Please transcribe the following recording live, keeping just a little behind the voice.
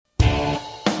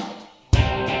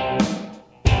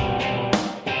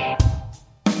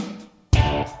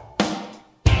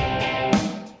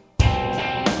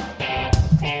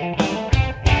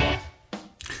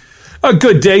A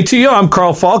good day to you. I'm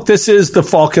Carl Falk. This is the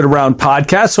Falk It Around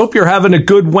podcast. Hope you're having a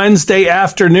good Wednesday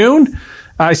afternoon.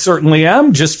 I certainly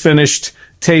am. Just finished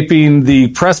taping the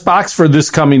press box for this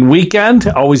coming weekend.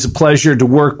 Always a pleasure to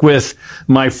work with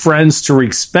my friends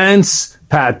Tariq Spence,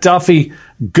 Pat Duffy.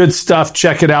 Good stuff.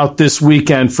 Check it out this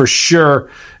weekend for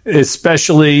sure,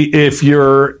 especially if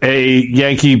you're a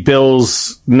Yankee,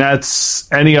 Bills, Nets,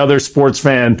 any other sports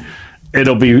fan.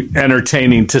 It'll be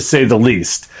entertaining to say the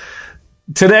least.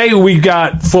 Today we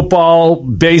got football,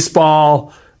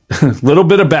 baseball, a little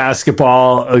bit of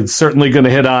basketball. Certainly going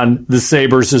to hit on the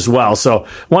Sabres as well. So I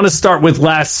want to start with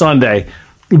last Sunday.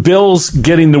 Bills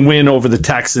getting the win over the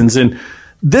Texans. And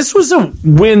this was a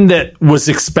win that was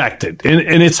expected.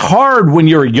 And it's hard when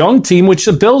you're a young team, which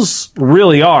the Bills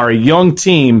really are, a young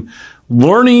team,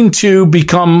 learning to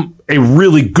become a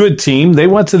really good team. They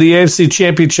went to the AFC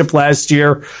Championship last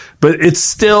year, but it's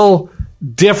still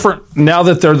different now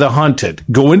that they're the hunted.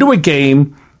 Go into a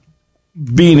game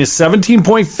being a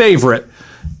 17-point favorite,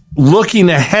 looking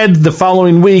ahead the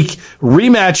following week,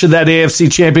 rematch of that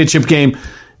AFC Championship game.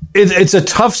 It's a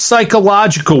tough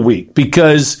psychological week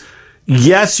because,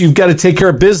 yes, you've got to take care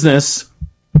of business.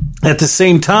 At the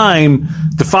same time,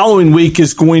 the following week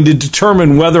is going to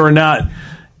determine whether or not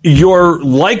you're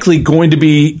likely going to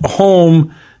be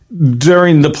home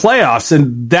during the playoffs.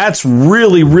 And that's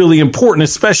really, really important,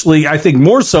 especially, I think,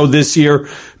 more so this year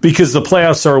because the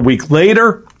playoffs are a week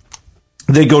later.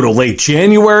 They go to late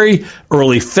January,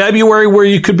 early February, where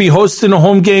you could be hosting a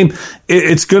home game.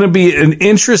 It's going to be an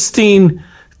interesting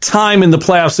time in the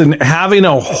playoffs, and having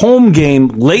a home game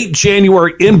late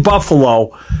January in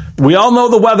Buffalo. We all know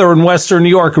the weather in Western New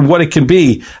York and what it can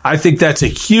be. I think that's a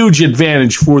huge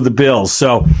advantage for the Bills.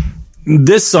 So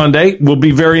this Sunday will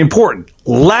be very important.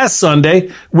 Last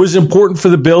Sunday was important for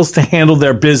the Bills to handle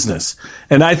their business.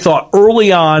 And I thought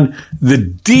early on, the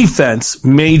defense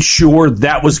made sure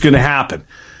that was going to happen.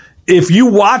 If you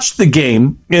watch the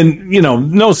game, and, you know,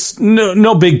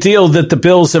 no big deal that the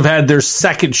Bills have had their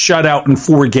second shutout in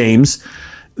 4 games.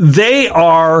 They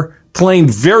are playing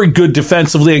very good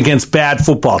defensively against bad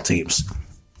football teams.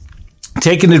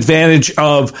 Taking advantage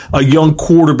of a young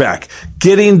quarterback,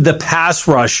 getting the pass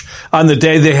rush on the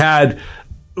day they had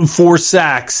 4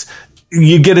 sacks.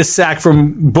 You get a sack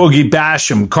from Boogie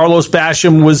Basham. Carlos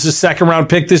Basham was a second-round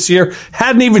pick this year.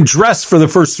 Hadn't even dressed for the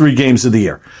first 3 games of the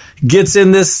year. Gets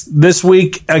in this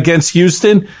week against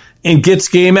Houston and gets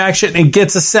game action and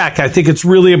gets a sack. I think it's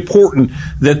really important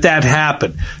that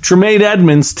happened. Tremaine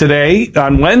Edmunds today,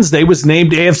 on Wednesday, was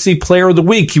named AFC Player of the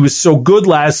Week. He was so good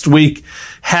last week,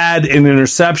 had an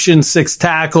interception, 6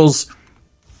 tackles.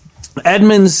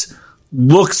 Edmunds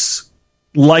looks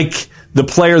like the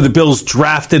player the Bills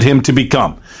drafted him to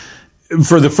become.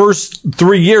 For the first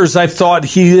 3 years, I thought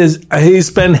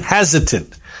he's been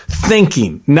hesitant,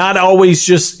 thinking, not always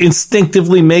just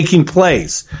instinctively making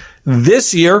plays.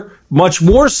 This year, much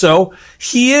more so,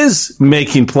 he is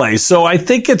making plays. So I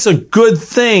think it's a good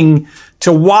thing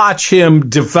to watch him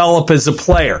develop as a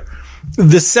player.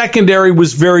 The secondary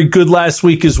was very good last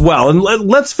week as well. And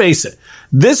let's face it,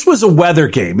 this was a weather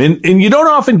game. And you don't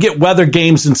often get weather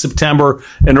games in September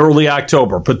and early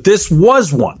October, but this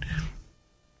was one.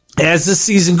 As the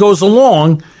season goes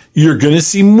along, you're going to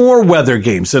see more weather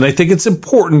games. And I think it's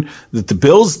important that the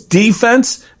Bills'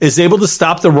 defense is able to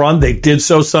stop the run. They did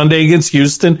so Sunday against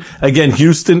Houston. Again,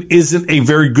 Houston isn't a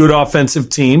very good offensive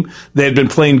team. They had been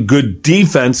playing good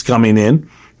defense coming in,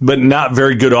 but not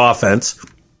very good offense.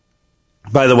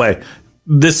 By the way,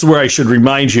 this is where I should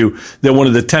remind you that one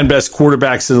of the 10 best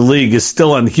quarterbacks in the league is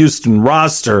still on the Houston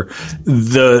roster.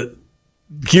 The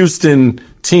Houston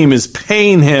team is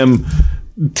paying him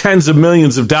tens of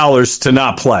millions of dollars to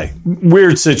not play.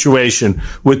 Weird situation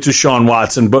with Deshaun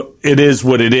Watson, but it is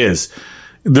what it is.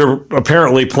 They're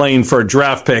apparently playing for a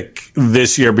draft pick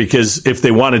this year because if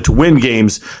they wanted to win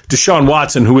games, Deshaun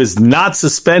Watson, who is not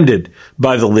suspended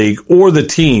by the league or the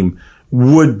team,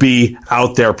 would be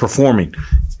out there performing.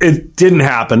 It didn't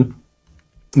happen.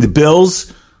 The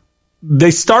Bills,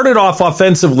 they started off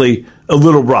offensively a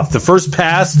little rough. The first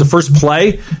pass, the first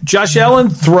play, Josh Allen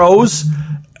throws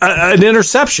an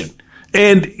interception.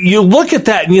 And you look at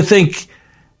that and you think,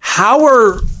 how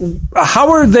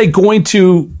are they going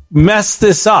to mess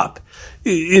this up?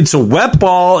 It's a wet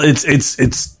ball.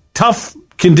 It's tough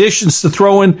conditions to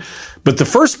throw in. But the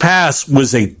first pass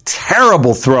was a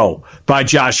terrible throw by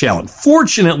Josh Allen.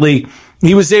 Fortunately,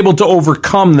 he was able to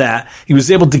overcome that. He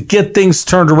was able to get things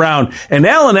turned around. And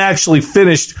Allen actually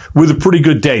finished with a pretty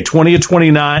good day. 20 of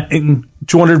 29,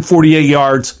 248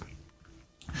 yards.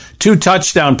 2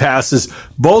 touchdown passes,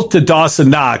 both to Dawson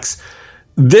Knox.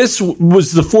 This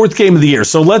was the 4th game of the year.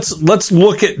 So let's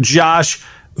look at Josh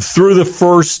through the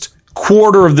first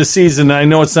quarter of the season. I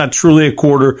know it's not truly a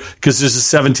quarter because this is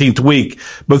 17th week,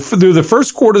 but through the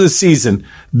first quarter of the season,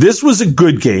 this was a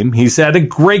good game. He's had a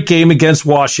great game against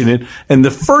Washington, and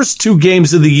the first two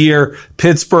games of the year,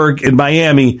 Pittsburgh and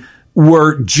Miami,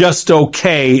 were just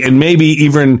okay, and maybe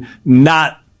even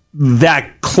not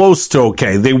that close to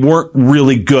okay. They weren't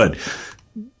really good.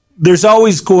 There's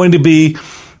always going to be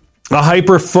a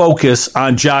hyper focus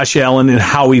on Josh Allen and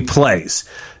how he plays.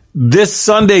 This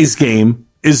Sunday's game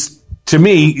is, to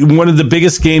me, one of the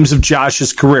biggest games of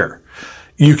Josh's career.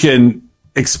 You can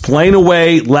explain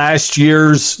away last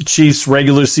year's Chiefs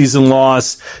regular season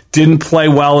loss, didn't play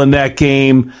well in that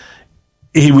game.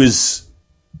 He was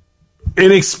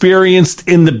inexperienced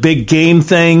in the big game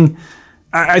thing.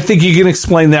 I think you can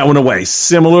explain that one away.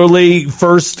 Similarly,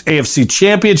 first AFC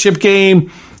Championship game,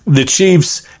 the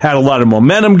Chiefs had a lot of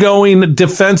momentum going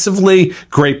defensively,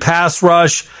 great pass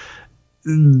rush.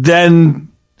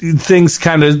 Then things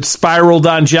kind of spiraled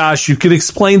on Josh. You could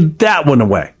explain that one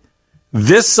away.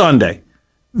 This Sunday,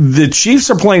 the Chiefs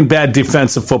are playing bad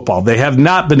defensive football. They have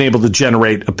not been able to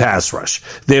generate a pass rush.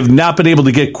 They have not been able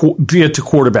to get to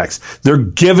quarterbacks. They're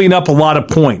giving up a lot of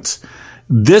points.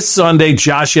 This Sunday,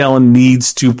 Josh Allen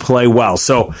needs to play well.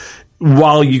 So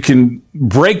while you can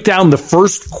break down the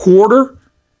first quarter,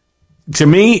 to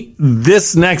me,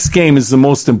 this next game is the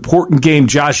most important game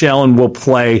Josh Allen will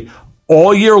play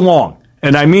all year long.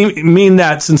 And I mean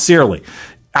that sincerely.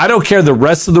 I don't care the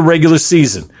rest of the regular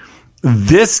season.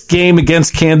 This game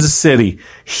against Kansas City,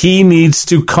 he needs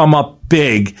to come up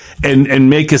big and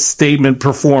make a statement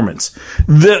performance.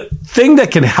 The thing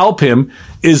that can help him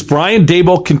is Brian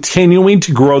Daboll continuing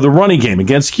to grow the running game.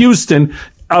 Against Houston,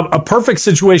 a perfect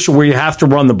situation where you have to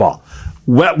run the ball.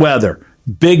 Wet weather,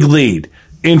 big lead,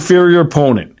 inferior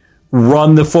opponent,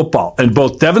 run the football. And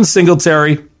both Devin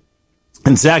Singletary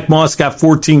and Zach Moss got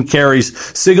 14 carries.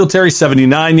 Singletary,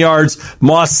 79 yards.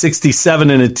 Moss, 67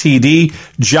 and a TD.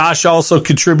 Josh also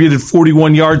contributed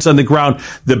 41 yards on the ground.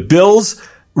 The Bills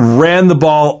ran the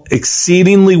ball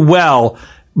exceedingly well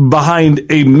behind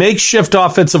a makeshift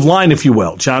offensive line, if you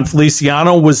will. John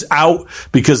Feliciano was out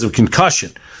because of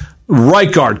concussion.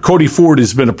 Right guard, Cody Ford,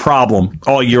 has been a problem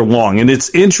all year long. And it's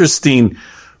interesting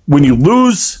when you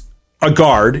lose a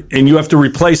guard and you have to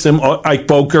replace him. Ike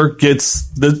Boker gets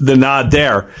the nod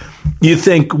there. You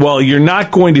think, well, you're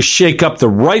not going to shake up the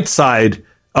right side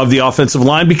of the offensive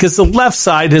line because the left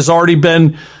side has already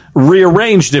been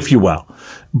rearranged, if you will.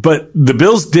 But the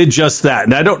Bills did just that.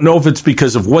 And I don't know if it's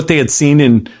because of what they had seen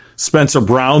in Spencer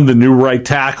Brown, the new right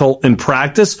tackle, in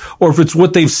practice, or if it's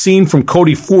what they've seen from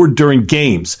Cody Ford during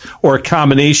games, or a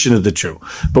combination of the two.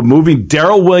 But moving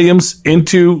Darrell Williams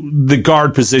into the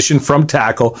guard position from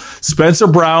tackle, Spencer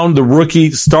Brown, the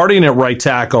rookie, starting at right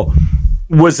tackle,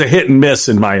 was a hit and miss,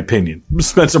 in my opinion.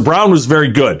 Spencer Brown was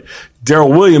very good.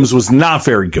 Darrell Williams was not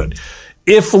very good.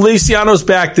 If Feliciano's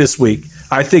back this week,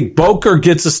 I think Boker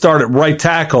gets a start at right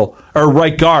tackle or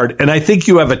right guard, and I think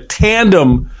you have a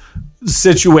tandem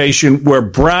situation where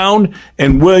Brown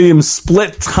and Williams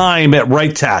split time at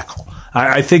right tackle.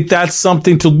 I think that's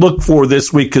something to look for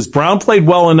this week because Brown played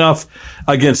well enough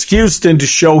against Houston to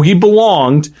show he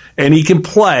belonged and he can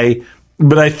play,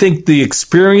 but I think the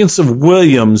experience of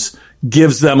Williams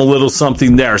gives them a little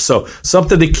something there. So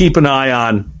something to keep an eye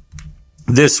on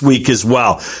this week as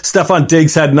well. Stephon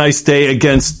Diggs had a nice day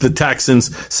against the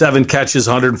Texans, 7 catches,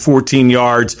 114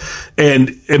 yards,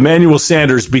 and Emmanuel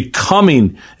Sanders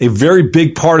becoming a very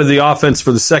big part of the offense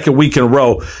for the second week in a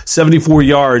row, 74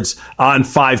 yards on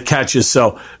 5 catches.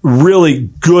 So really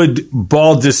good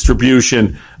ball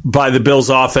distribution by the Bills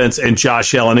offense and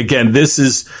Josh Allen. Again, this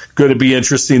is going to be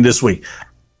interesting this week.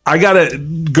 I got to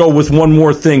go with one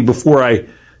more thing before I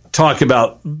talk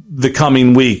about the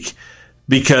coming week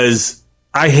because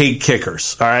I hate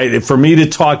kickers, all right? For me to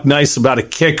talk nice about a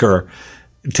kicker,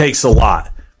 it takes a lot.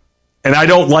 And I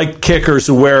don't like kickers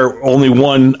who wear only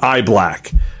one eye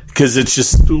black because it's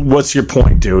just, what's your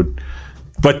point, dude?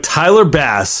 But Tyler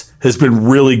Bass has been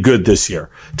really good this year.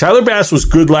 Tyler Bass was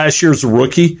good last year as a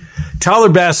rookie. Tyler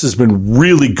Bass has been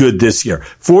really good this year.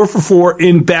 4 for 4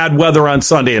 in bad weather on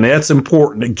Sunday, and that's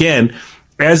important. Again,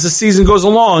 as the season goes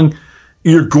along,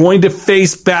 you're going to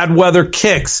face bad weather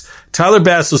kicks. Tyler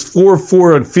Bass was 4 for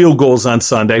 4 on field goals on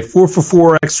Sunday, 4 for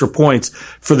 4 extra points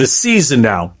for the season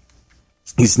now.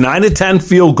 He's 9 of 10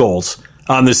 field goals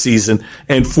on the season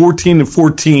and 14 of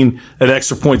 14 at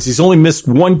extra points. He's only missed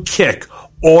one kick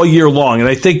all year long. And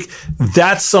I think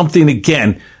that's something,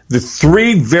 again, the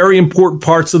 3 very important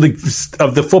parts of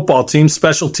the football team,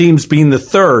 special teams being the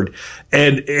third.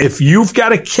 And if you've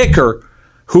got a kicker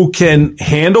who can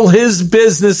handle his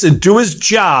business and do his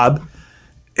job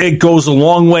it goes a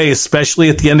long way, especially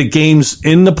at the end of games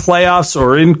in the playoffs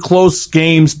or in close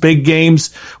games, big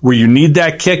games where you need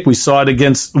that kick. We saw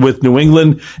it with New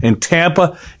England and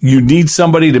Tampa. You need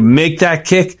somebody to make that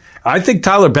kick. I think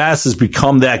Tyler Bass has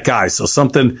become that guy. So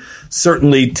something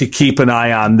certainly to keep an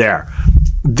eye on there.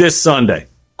 This Sunday,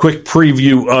 quick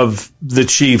preview of the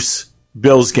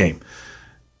Chiefs-Bills game.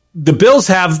 The Bills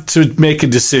have to make a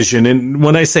decision. And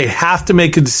when I say have to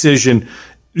make a decision,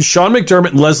 Sean McDermott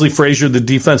and Leslie Frazier, the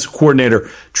defensive coordinator,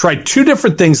 tried two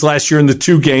different things last year in the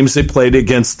two games they played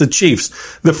against the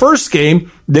Chiefs. The first game,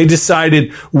 they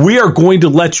decided, we are going to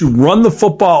let you run the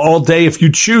football all day if you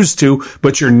choose to,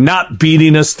 but you're not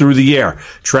beating us through the air.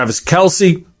 Travis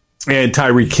Kelce and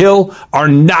Tyreek Hill are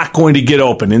not going to get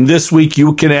open. And this week,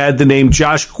 you can add the name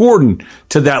Josh Gordon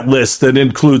to that list that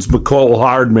includes Mecole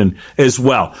Hardman as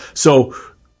well. So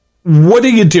what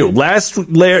do? Last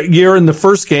year in the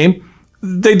first game,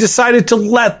 they decided to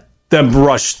let them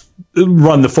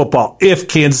run the football if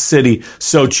Kansas City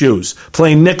so choose,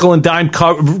 playing nickel and dime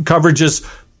coverages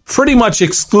pretty much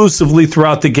exclusively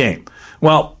throughout the game.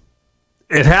 Well,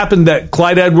 it happened that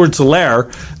Clyde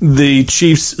Edwards-Helaire, the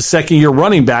Chiefs' second-year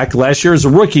running back, last year as a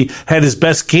rookie, had his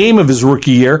best game of his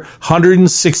rookie year,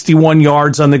 161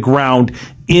 yards on the ground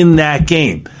in that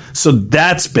game. So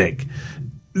that's big.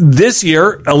 This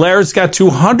year, Hilaire's got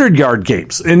 200-yard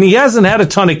games, and he hasn't had a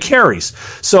ton of carries.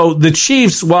 So the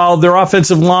Chiefs, while their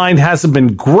offensive line hasn't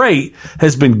been great,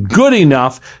 has been good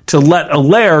enough to let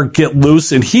Helaire get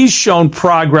loose, and he's shown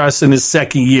progress in his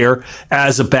second year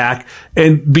as a back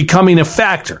and becoming a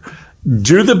factor.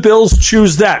 Do the Bills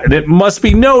choose that? And it must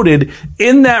be noted,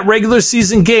 in that regular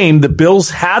season game, the Bills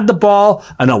had the ball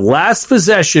on a last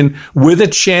possession with a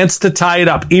chance to tie it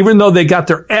up, even though they got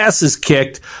their asses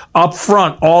kicked up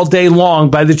front all day long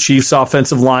by the Chiefs'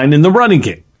 offensive line in the running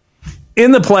game.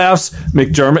 In the playoffs,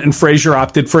 McDermott and Frazier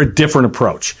opted for a different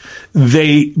approach.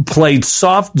 They played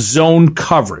soft zone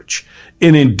coverage.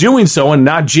 And in doing so, and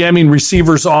not jamming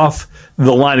receivers off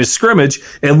the line of scrimmage,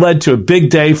 it led to a big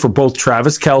day for both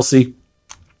Travis Kelce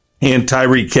and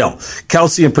Tyreek Hill.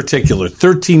 Kelce in particular,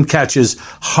 13 catches,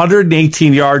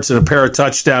 118 yards, and a pair of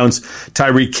touchdowns.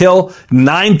 Tyreek Hill,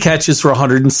 9 catches for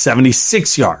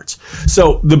 176 yards.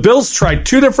 So the Bills tried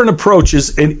two different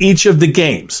approaches in each of the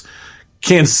games.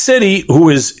 Kansas City, who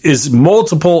is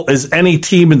multiple as any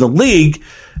team in the league,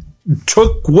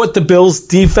 took what the Bills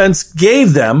defense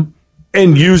gave them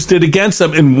and used it against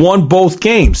them and won both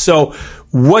games. So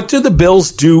what do the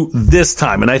Bills do this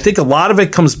time? And I think a lot of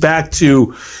it comes back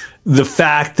to the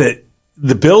fact that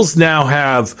the Bills now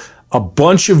have a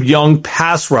bunch of young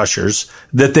pass rushers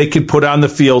that they could put on the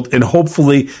field and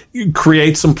hopefully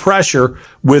create some pressure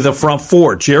with a front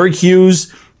four. Jerry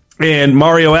Hughes and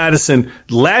Mario Addison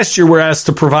last year were asked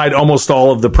to provide almost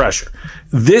all of the pressure.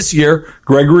 This year,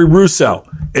 Gregory Rousseau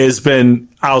has been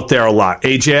out there a lot.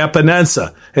 AJ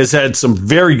Epinesa has had some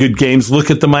very good games.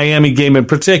 Look at the Miami game in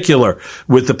particular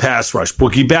with the pass rush.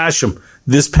 Boogie Basham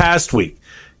this past week.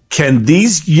 Can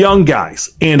these young guys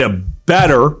and a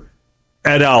better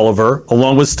Ed Oliver,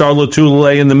 along with Star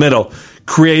Lotulelei in the middle,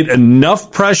 create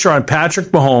enough pressure on Patrick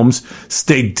Mahomes,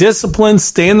 stay disciplined,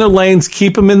 stay in their lanes,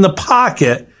 keep him in the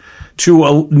pocket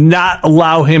to not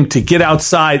allow him to get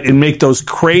outside and make those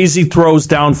crazy throws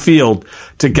downfield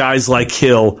to guys like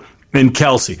Hill and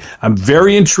Kelce? I'm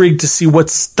very intrigued to see what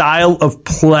style of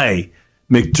play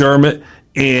McDermott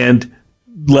and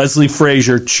Leslie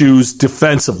Frazier choose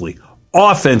defensively.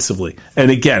 Offensively,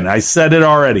 and again, I said it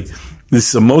already, this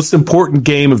is the most important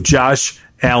game of Josh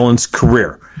Allen's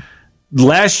career.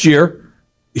 Last year,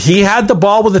 he had the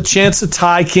ball with a chance to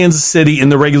tie Kansas City in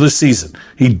the regular season.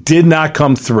 He did not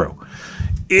come through.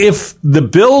 If the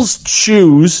Bills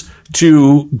choose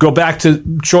to go back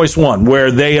to choice one,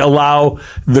 where they allow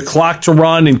the clock to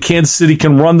run and Kansas City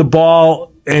can run the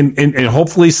ball and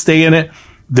hopefully stay in it,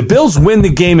 the Bills win the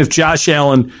game if Josh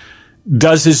Allen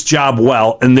does his job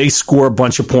well and they score a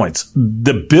bunch of points.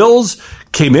 The Bills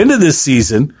came into this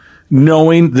season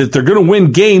knowing that they're going to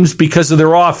win games because of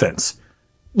their offense.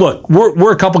 Look,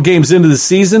 we're a couple games into the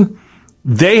season.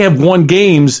 They have won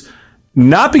games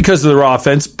not because of their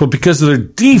offense, but because of their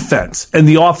defense. And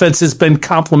the offense has been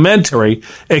complimentary,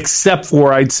 except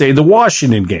for, I'd say, the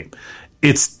Washington game.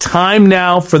 It's time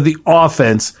now for the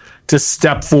offense to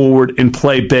step forward and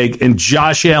play big, and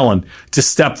Josh Allen to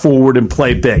step forward and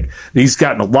play big. He's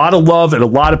gotten a lot of love, and a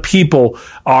lot of people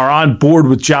are on board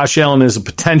with Josh Allen as a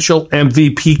potential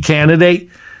MVP candidate.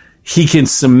 He can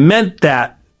cement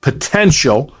that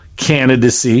potential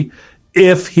candidacy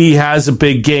if he has a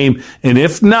big game, and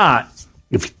if not,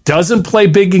 if he doesn't play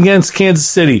big against Kansas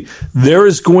City, there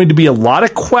is going to be a lot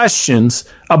of questions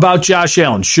about Josh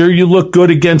Allen. Sure, you look good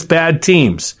against bad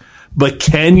teams, but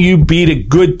can you beat a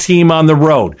good team on the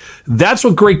road? That's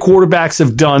what great quarterbacks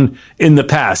have done in the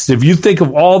past. If you think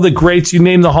of all the greats, you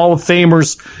name the Hall of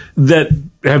Famers that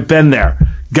have been there,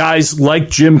 guys like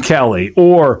Jim Kelly,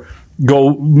 or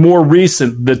go more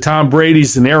recent, the Tom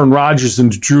Brady's and Aaron Rodgers and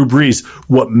Drew Brees.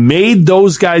 What made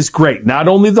those guys great, not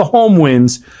only the home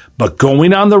wins, but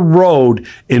going on the road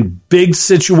in big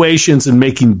situations and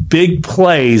making big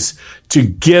plays to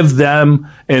give them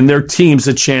and their teams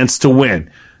a chance to win.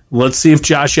 Let's see if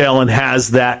Josh Allen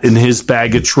has that in his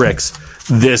bag of tricks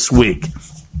this week.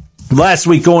 Last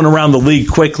week, going around the league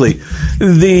quickly,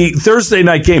 the Thursday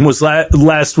night game was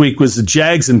last week was the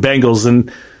Jags and Bengals,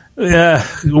 and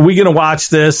we going to watch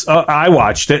this? I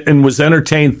watched it and was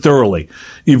entertained thoroughly.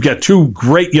 You've got two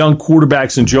great young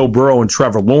quarterbacks in Joe Burrow and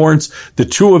Trevor Lawrence. The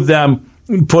two of them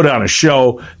put on a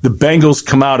show. The Bengals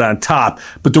come out on top.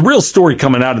 But the real story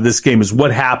coming out of this game is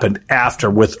what happened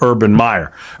after with Urban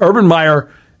Meyer. Urban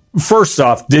Meyer, first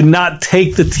off, did not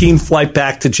take the team flight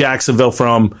back to Jacksonville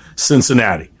from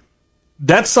Cincinnati.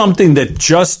 That's something that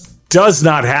just does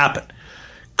not happen.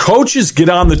 Coaches get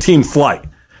on the team flight.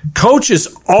 Coaches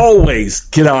always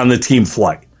get on the team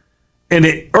flight. And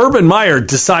Urban Meyer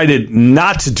decided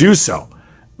not to do so.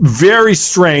 Very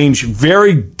strange,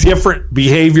 very different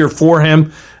behavior for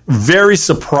him. Very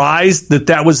surprised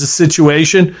that was the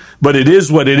situation, but it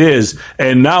is what it is.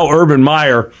 And now Urban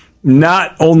Meyer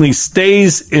not only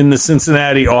stays in the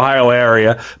Cincinnati, Ohio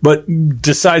area, but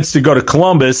decides to go to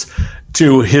Columbus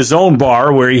to his own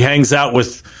bar where he hangs out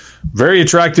with very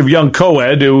attractive young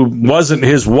co-ed who wasn't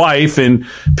his wife, and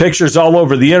pictures all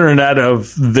over the internet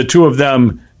of the two of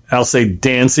them, I'll say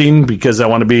dancing because I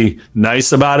want to be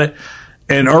nice about it.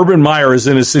 And Urban Meyer is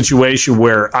in a situation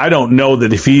where I don't know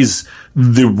that if he's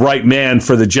the right man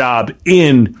for the job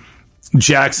in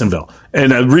Jacksonville.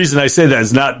 And the reason I say that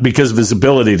is not because of his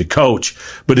ability to coach,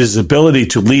 but his ability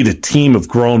to lead a team of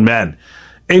grown men.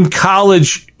 In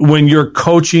college, when you're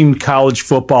coaching college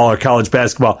football or college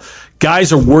basketball,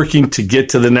 guys are working to get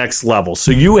to the next level.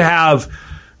 So you have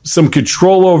some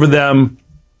control over them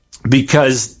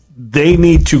because they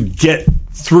need to get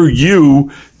through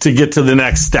you to get to the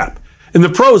next step. In the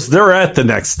pros, they're at the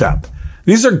next step.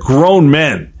 These are grown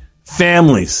men,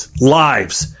 families,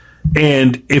 lives.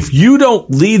 And if you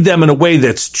don't lead them in a way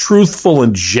that's truthful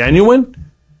and genuine,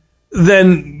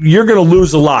 then you're going to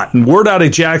lose a lot. And word out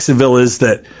of Jacksonville is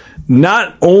that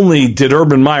not only did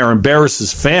Urban Meyer embarrass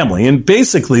his family, and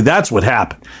basically that's what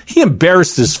happened. He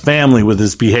embarrassed his family with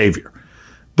his behavior.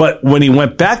 But when he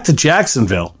went back to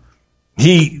Jacksonville,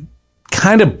 he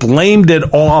kind of blamed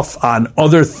it off on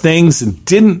other things and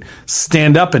didn't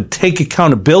stand up and take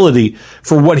accountability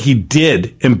for what he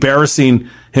did, embarrassing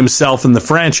himself and the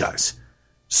franchise.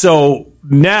 So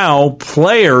now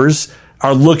players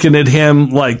are looking at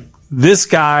him like, this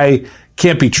guy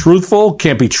can't be truthful,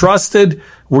 can't be trusted.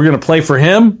 We're going to play for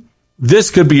him. This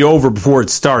could be over before it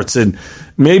starts. And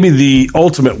maybe the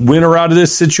ultimate winner out of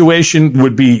this situation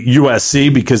would be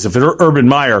USC, because if Urban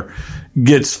Meyer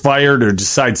gets fired or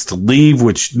decides to leave,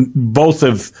 which both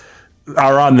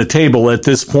are on the table at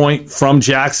this point from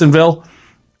Jacksonville,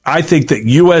 I think that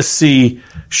USC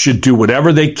should do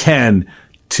whatever they can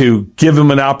to give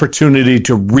him an opportunity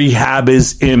to rehab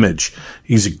his image.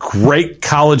 He's a great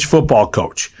college football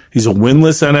coach. He's a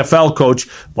winless NFL coach.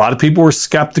 A lot of people were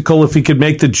skeptical if he could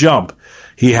make the jump.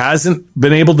 He hasn't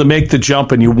been able to make the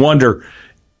jump, and you wonder,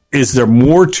 is there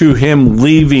more to him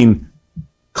leaving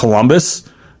Columbus,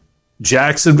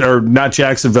 not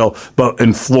Jacksonville, but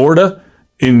in Florida,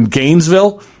 in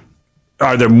Gainesville?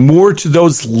 Are there more to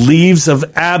those leaves of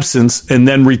absence and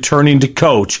then returning to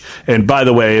coach? And by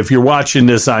the way, if you're watching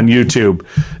this on YouTube,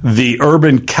 the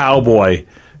Urban Cowboy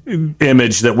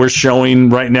image that we're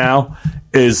showing right now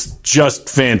is just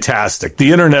fantastic.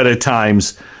 The internet at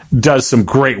times does some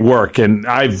great work, and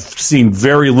I've seen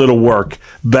very little work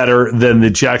better than the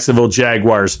Jacksonville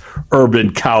Jaguars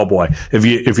Urban Cowboy.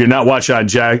 If you're not watching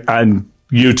on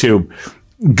YouTube,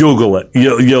 Google it.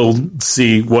 You'll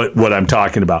see what I'm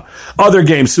talking about. Other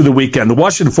games through the weekend. The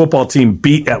Washington football team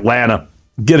beat Atlanta,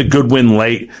 get a good win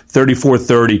late,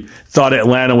 34-30. Thought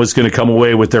Atlanta was going to come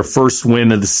away with their first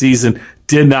win of the season.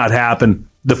 Did not happen.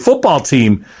 The football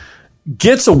team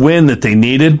gets a win that they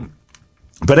needed,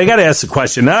 but I got to ask the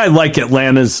question. I like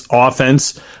Atlanta's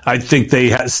offense. I think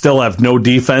they still have no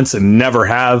defense and never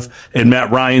have in Matt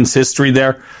Ryan's history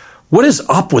there. What is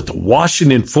up with the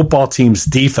Washington football team's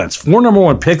defense? 4 number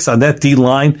 1 picks on that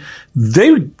D-line.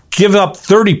 They give up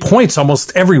 30 points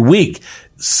almost every week.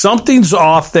 Something's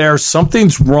off there.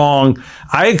 Something's wrong.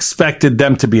 I expected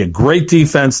them to be a great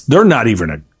defense. They're not even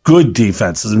a good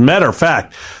defense. As a matter of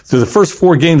fact, through the first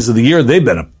 4 games of the year, they've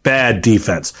been a bad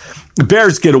defense. The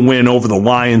Bears get a win over the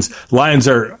Lions. Lions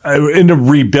are in a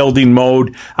rebuilding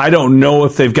mode. I don't know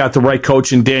if they've got the right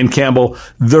coach in Dan Campbell.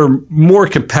 They're more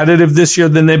competitive this year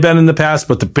than they've been in the past,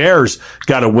 but the Bears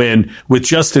got a win with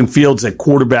Justin Fields at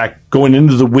quarterback going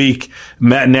into the week.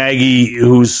 Matt Nagy,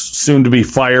 who's soon to be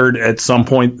fired at some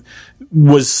point,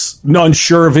 was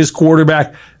unsure of his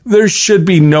quarterback. There should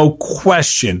be no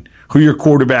question who your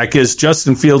quarterback is.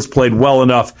 Justin Fields played well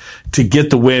enough to get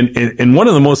the win. And one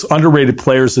of the most underrated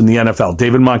players in the NFL,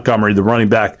 David Montgomery, the running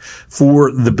back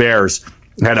for the Bears,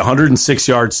 had 106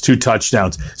 yards, 2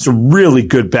 touchdowns. It's a really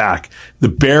good back. The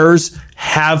Bears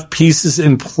have pieces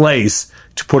in place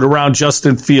to put around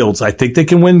Justin Fields. I think they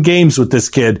can win games with this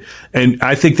kid, and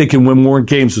I think they can win more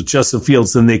games with Justin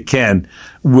Fields than they can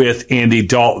with Andy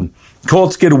Dalton.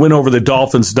 Colts get a win over the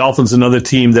Dolphins. Dolphins, another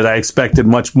team that I expected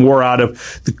much more out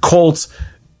of. The Colts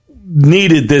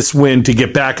needed this win to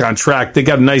get back on track. They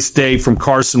got a nice day from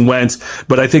Carson Wentz,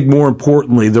 but I think more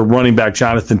importantly, the running back,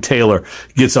 Jonathan Taylor,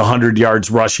 gets 100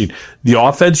 yards rushing. The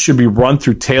offense should be run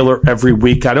through Taylor every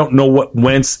week. I don't know what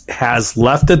Wentz has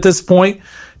left at this point.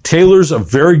 Taylor's a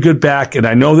very good back, and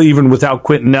I know that even without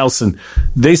Quentin Nelson,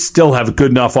 they still have a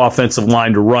good enough offensive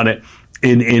line to run it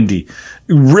in Indy.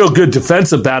 Real good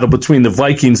defensive battle between the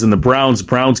Vikings and the Browns.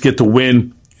 Browns get the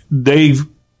win.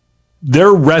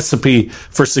 Their recipe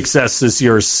for success this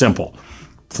year is simple.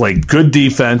 Play good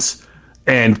defense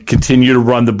and continue to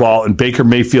run the ball, and Baker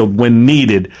Mayfield, when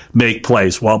needed, make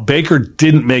plays. While Baker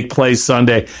didn't make plays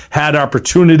Sunday, had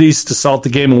opportunities to salt the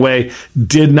game away,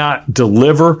 did not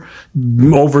deliver,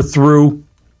 overthrew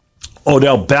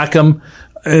Odell Beckham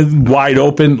wide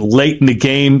open late in the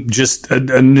game, just a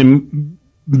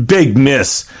big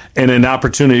miss and an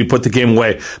opportunity to put the game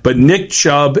away. But Nick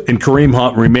Chubb and Kareem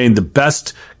Hunt remain the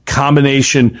best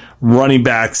combination running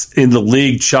backs in the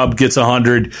league. Chubb gets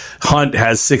 100. Hunt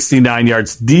has 69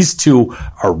 yards. These two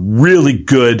are really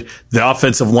good. The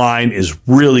offensive line is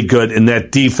really good, and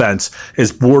that defense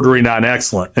is bordering on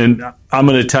excellent. And I'm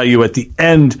going to tell you at the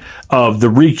end of the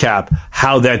recap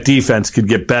how that defense could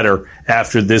get better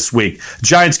after this week.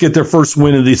 Giants get their first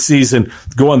win of the season,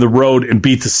 go on the road and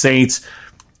beat the Saints.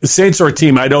 The Saints are a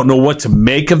team I don't know what to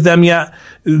make of them yet.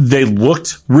 They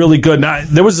looked really good. Now,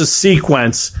 there was a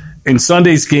sequence in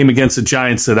Sunday's game against the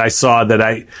Giants that I saw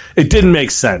that it didn't make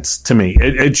sense to me.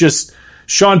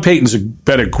 Sean Payton's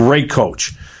been a great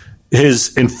coach.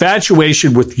 His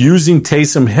infatuation with using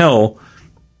Taysom Hill,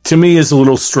 to me, is a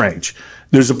little strange.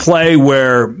 There's a play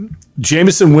where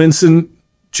Jameis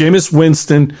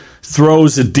Winston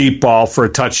throws a deep ball for a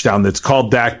touchdown that's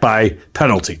called back by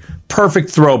penalty.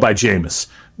 Perfect throw by Jameis.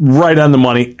 Right on the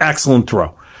money. Excellent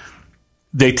throw.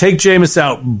 They take Jameis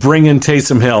out, bring in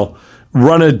Taysom Hill,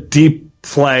 run a deep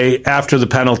play after the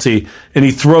penalty, and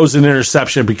he throws an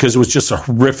interception because it was just a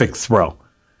horrific throw.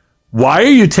 Why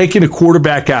are you taking a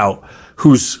quarterback out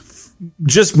who's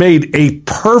just made a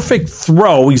perfect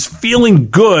throw? He's feeling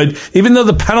good, even though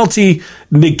the penalty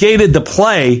negated the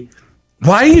play.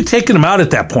 Why are you taking him out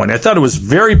at that point? I thought it was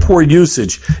very poor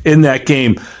usage in that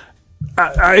game.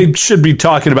 I should be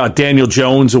talking about Daniel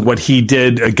Jones and what he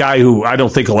did, a guy who I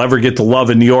don't think will ever get the love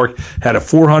in New York, had a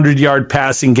 400-yard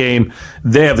passing game.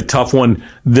 They have a tough one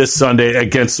this Sunday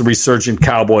against the resurgent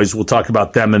Cowboys. We'll talk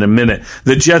about them in a minute.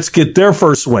 The Jets get their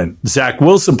first win. Zach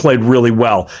Wilson played really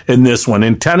well in this one.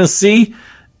 In Tennessee,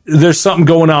 there's something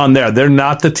going on there. They're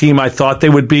not the team I thought they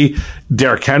would be.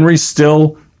 Derrick Henry's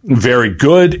still very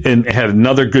good and had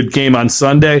another good game on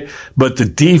Sunday, but the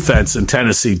defense in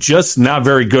Tennessee just not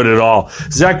very good at all.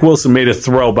 Zach Wilson made a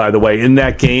throw, by the way, in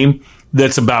that game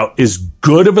that's about as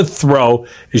good of a throw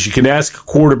as you can ask a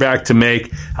quarterback to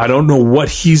make. I don't know what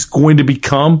he's going to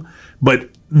become, but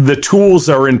the tools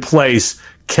are in place.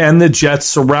 Can the Jets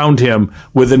surround him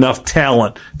with enough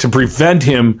talent to prevent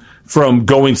him from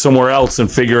going somewhere else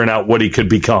and figuring out what he could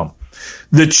become?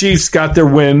 The Chiefs got their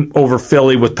win over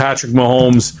Philly with Patrick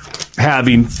Mahomes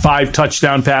having 5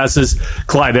 touchdown passes.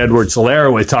 Clyde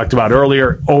Edwards-Helaire, we talked about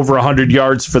earlier, over 100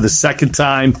 yards for the second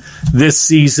time this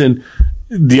season.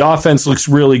 The offense looks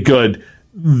really good.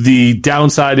 The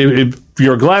downside, if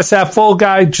you're a glass half full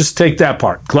guy, just take that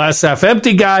part. Glass half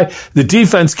empty guy, the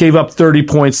defense gave up 30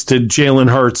 points to Jalen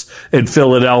Hurts in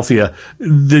Philadelphia.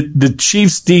 The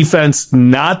Chiefs defense,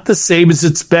 not the same as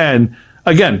it's been.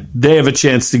 Again, they have a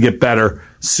chance to get better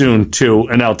soon, too,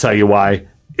 and I'll tell you why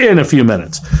in a few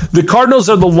minutes. The Cardinals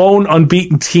are the lone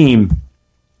unbeaten team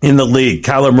in the league.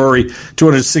 Kyler Murray,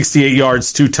 268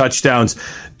 yards, 2 touchdowns.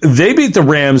 They beat the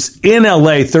Rams in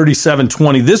L.A.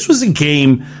 37-20. This was a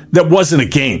game that wasn't a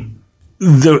game.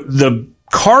 The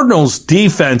Cardinals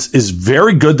defense is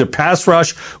very good. Their pass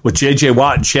rush with J.J.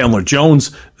 Watt and Chandler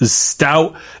Jones is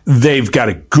stout. They've got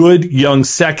a good young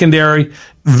secondary.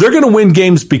 They're going to win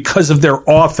games because of their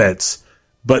offense,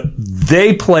 but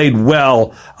they played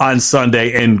well on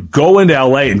Sunday, and go into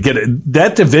L.A. and get it.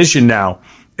 That division now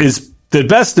is the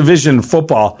best division in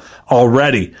football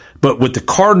already. But with the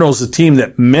Cardinals, a team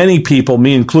that many people,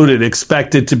 me included,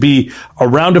 expected to be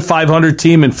around a 500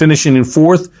 team and finishing in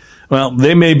fourth, well,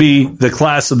 they may be the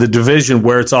class of the division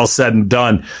where it's all said and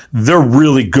done. They're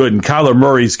really good. And Kyler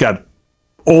Murray's got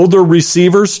older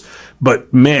receivers,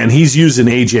 but man, he's using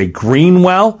A.J. Green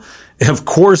well. Of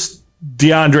course,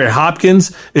 DeAndre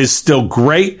Hopkins is still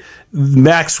great.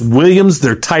 Max Williams,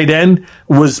 their tight end,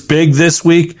 was big this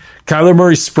week. Kyler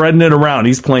Murray's spreading it around.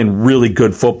 He's playing really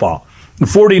good football. The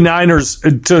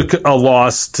 49ers took a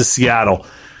loss to Seattle.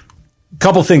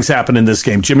 Couple things happened in this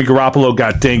game. Jimmy Garoppolo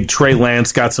got dinged. Trey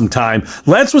Lance got some time.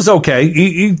 Lance was okay.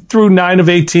 He threw 9 of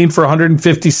 18 for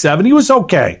 157. He was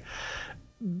okay.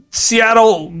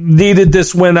 Seattle needed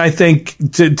this win, I think,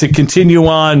 to continue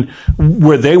on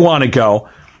where they want to go.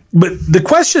 But the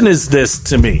question is this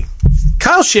to me.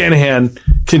 Kyle Shanahan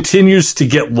continues to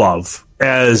get love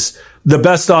as the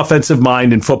best offensive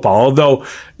mind in football. Although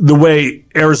the way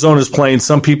Arizona's playing,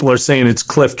 some people are saying it's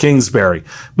Cliff Kingsbury.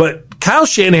 But Kyle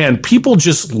Shanahan, people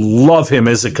just love him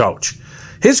as a coach.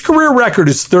 His career record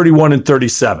is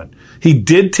 31-37. He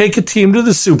did take a team to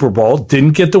the Super Bowl,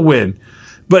 didn't get the win.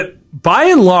 But by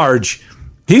and large,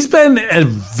 he's been a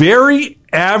very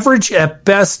average at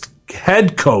best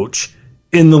head coach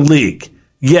in the league.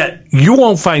 Yet you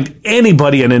won't find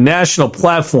anybody on a national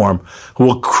platform who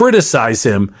will criticize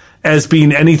him as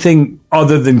being anything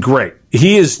other than great.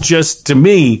 He is just, to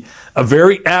me, a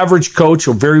very average coach,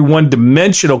 a very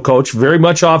one-dimensional coach, very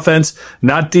much offense,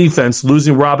 not defense.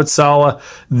 Losing Robert Saleh,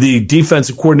 the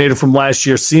defensive coordinator from last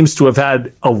year, seems to have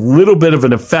had a little bit of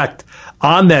an effect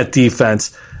on that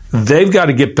defense. They've got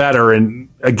to get better. And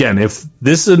again, if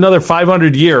this is another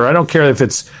 500 year, I don't care if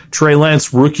it's Trey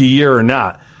Lance rookie year or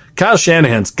not. Kyle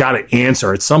Shanahan's got to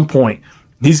answer at some point.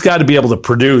 He's got to be able to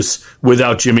produce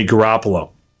without Jimmy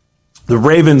Garoppolo. The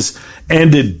Ravens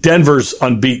ended Denver's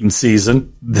unbeaten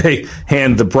season. They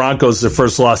hand the Broncos their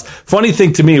first loss. Funny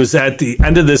thing to me was at the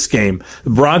end of this game,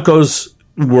 the Broncos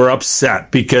were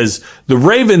upset because the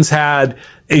Ravens had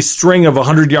a string of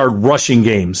 100-yard rushing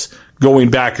games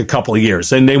going back a couple of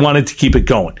years, and they wanted to keep it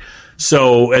going.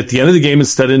 So at the end of the game,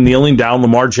 instead of kneeling down,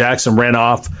 Lamar Jackson ran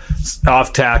off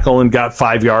tackle and got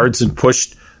 5 yards and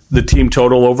pushed the team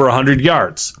total over 100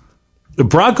 yards. The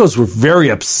Broncos were very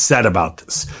upset about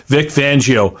this. Vic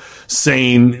Fangio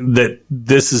saying that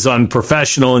this is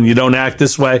unprofessional and you don't act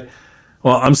this way.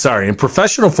 Well, I'm sorry. In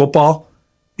professional football,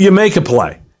 you make a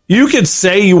play. You could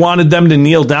say you wanted them to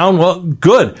kneel down. Well,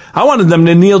 good. I wanted them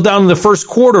to kneel down in the first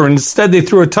quarter, and instead they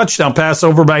threw a touchdown pass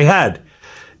over my head.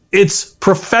 It's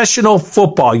professional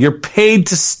football. You're paid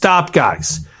to stop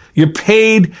guys. You're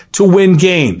paid to win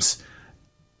games.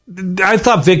 I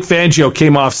thought Vic Fangio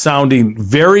came off sounding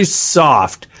very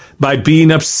soft by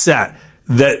being upset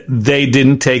that they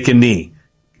didn't take a knee.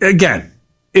 Again,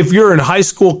 if you're in high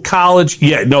school, college,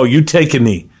 you take a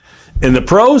knee. In the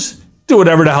pros, do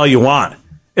whatever the hell you want.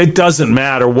 It doesn't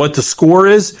matter what the score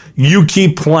is. You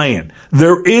keep playing.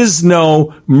 There is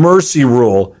no mercy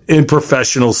rule in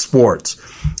professional sports.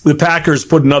 The Packers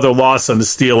put another loss on the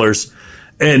Steelers.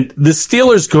 And the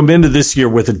Steelers come into this year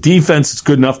with a defense that's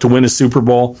good enough to win a Super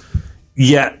Bowl.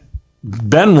 Yet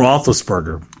Ben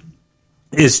Roethlisberger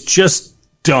is just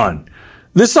done.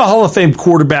 This is a Hall of Fame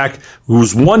quarterback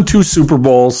who's won 2 Super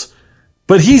Bowls,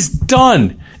 but he's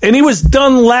done. And he was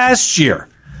done last year.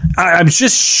 I'm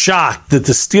just shocked that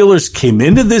the Steelers came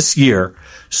into this year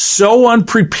so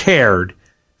unprepared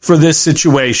for this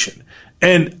situation.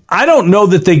 And I don't know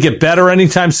that they get better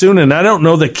anytime soon, and I don't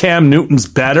know that Cam Newton's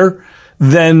better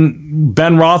than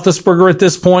Ben Roethlisberger at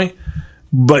this point,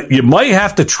 but you might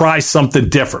have to try something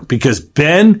different because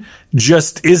Ben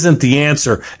just isn't the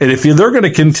answer. And if they're going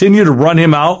to continue to run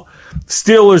him out,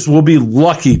 Steelers will be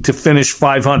lucky to finish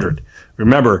 500.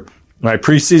 Remember, my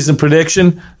preseason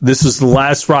prediction, this is the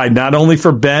last ride, not only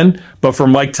for Ben, but for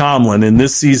Mike Tomlin, and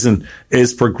this season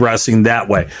is progressing that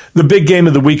way. The big game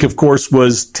of the week, of course,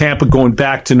 was Tampa going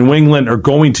back to New England, or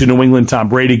going to New England, Tom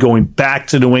Brady going back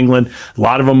to New England. A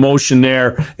lot of emotion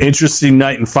there. Interesting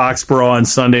night in Foxborough on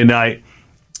Sunday night.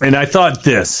 And I thought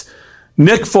this,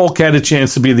 Nick Folk had a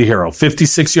chance to be the hero.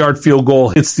 56-yard field goal,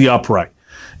 hits the upright.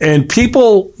 And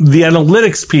people, the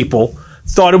analytics people,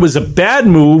 thought it was a bad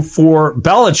move for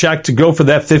Belichick to go for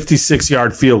that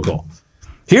 56-yard field goal.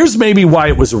 Here's maybe why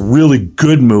it was a really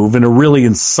good move and a really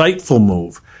insightful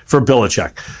move for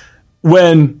Belichick.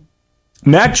 When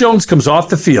Mac Jones comes off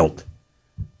the field.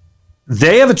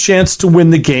 They have a chance to win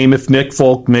the game if Nick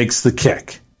Folk makes the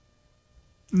kick.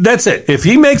 That's it. If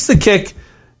he makes the kick,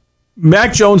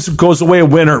 Mac Jones goes away a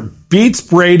winner, beats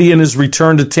Brady in his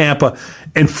return to Tampa,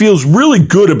 and feels really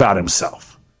good about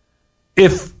himself.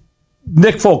 If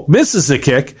Nick Folk misses the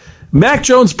kick, Mac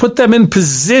Jones put them in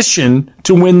position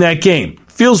to win that game.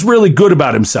 Feels really good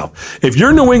about himself. If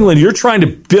you're New England, you're trying to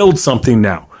build something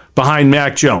now behind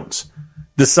Mac Jones.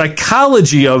 The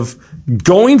psychology of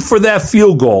going for that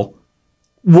field goal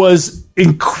was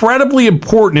incredibly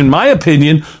important, in my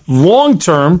opinion,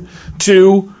 long-term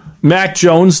to Mac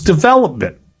Jones'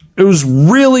 development. It was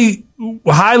really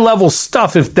high-level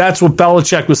stuff if that's what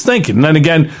Belichick was thinking. And then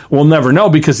again, we'll never know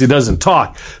because he doesn't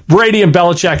talk. Brady and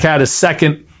Belichick had a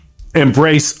second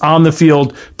embrace on the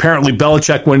field. Apparently,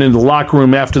 Belichick went into the locker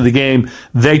room after the game.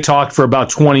 They talked for about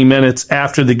 20 minutes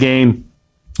after the game.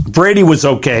 Brady was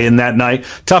okay in that night.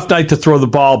 Tough night to throw the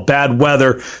ball, bad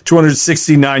weather,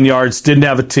 269 yards, didn't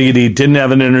have a TD, didn't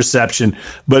have an interception.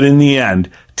 But in the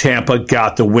end, Tampa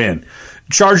got the win.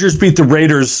 Chargers beat the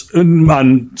Raiders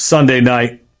on Monday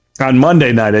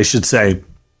night, I should say.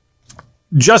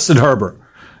 Justin Herbert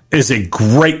is a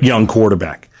great young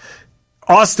quarterback.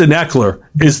 Austin Eckler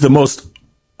is the most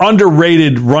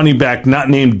underrated running back not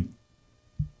named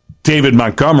David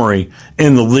Montgomery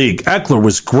in the league. Eckler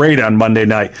was great on Monday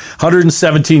night.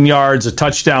 117 yards, a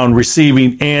touchdown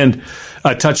receiving, and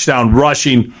a touchdown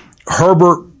rushing.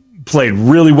 Herbert played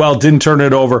really well, didn't turn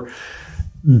it over.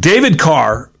 David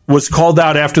Carr was called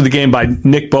out after the game by Joey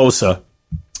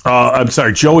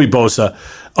Bosa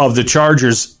of the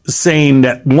Chargers, saying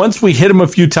that once we hit him a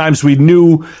few times, we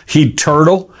knew he'd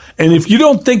turtle. And if you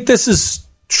don't think this is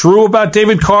true about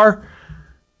David Carr,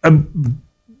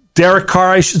 Derek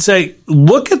Carr, I should say,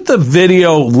 look at the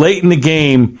video late in the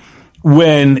game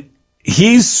when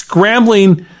he's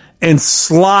scrambling and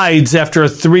slides after a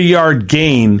 3-yard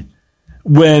gain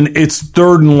when it's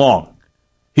 3rd and long.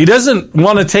 He doesn't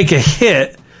want to take a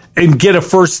hit and get a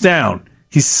first down.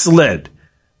 He slid.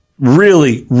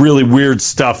 Really, really weird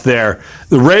stuff there.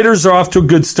 The Raiders are off to a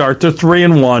good start. They're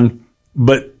 3-1,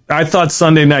 but I thought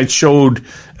Sunday night showed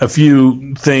a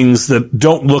few things that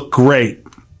don't look great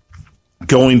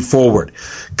going forward.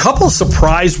 Couple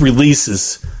surprise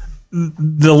releases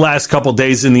the last couple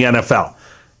days in the NFL.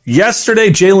 Yesterday,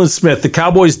 Jalen Smith, the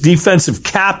Cowboys' defensive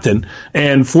captain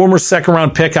and former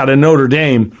second-round pick out of Notre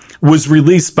Dame, was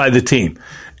released by the team.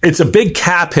 It's a big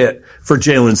cap hit for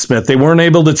Jalen Smith. They weren't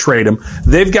able to trade him.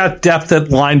 They've got depth at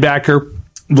linebacker.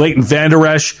 Leighton Vander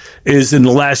Esch is in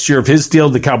the last year of his deal.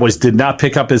 The Cowboys did not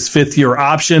pick up his 5th-year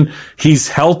option. He's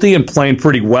healthy and playing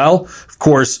pretty well. Of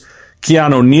course,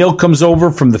 Keanu Neal comes over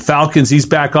from the Falcons. He's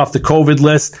back off the COVID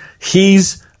list.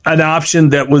 He's an option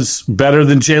that was better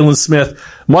than Jalen Smith.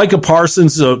 Micah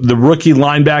Parsons, the rookie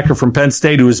linebacker from Penn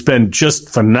State, who has been just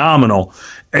phenomenal,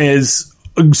 is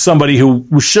somebody who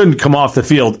shouldn't come off the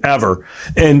field ever.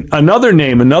 And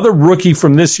another rookie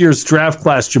from this year's draft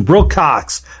class, Jabril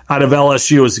Cox out of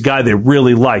LSU, is a guy they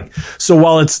really like. So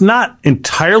while it's not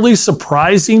entirely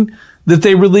surprising that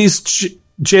they released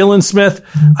Jalen Smith,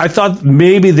 I thought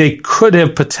maybe they could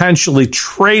have potentially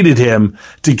traded him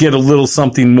to get a little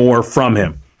something more from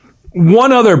him.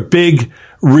 One other big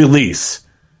release.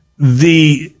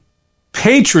 The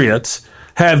Patriots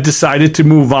have decided to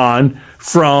move on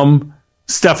from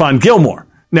Stephon Gilmore.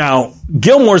 Now,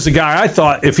 Gilmore's a guy I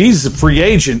thought if he's a free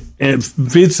agent, and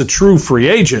if it's a true free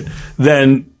agent,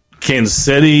 then Kansas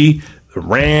City, the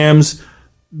Rams,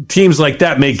 teams like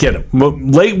that may get him.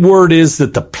 Late word is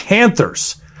that the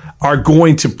Panthers are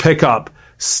going to pick up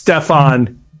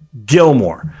Stephon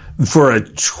Gilmore for a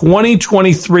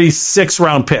 2023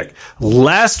 6th-round pick.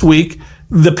 Last week,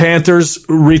 the Panthers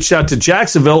reached out to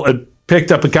Jacksonville and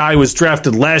picked up a guy who was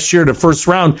drafted last year in the 1st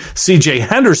round, C.J.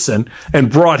 Henderson,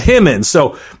 and brought him in.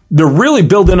 So they're really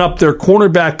building up their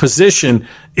cornerback position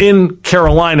in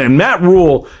Carolina. And Matt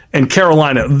Rule and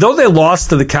Carolina, though they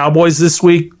lost to the Cowboys this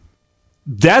week,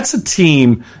 that's a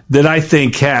team that I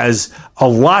think has a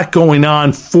lot going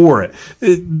on for it.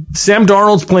 Sam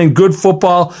Darnold's playing good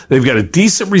football. They've got a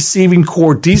decent receiving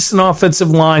core, decent offensive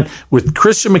line. With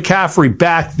Christian McCaffrey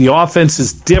back, the offense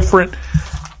is different.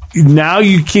 Now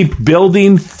you keep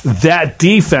building that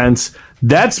defense.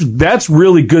 That's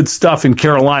really good stuff in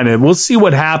Carolina. We'll see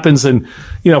what happens. And,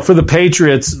 for the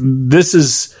Patriots,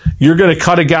 you're going to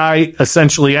cut a guy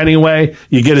essentially anyway.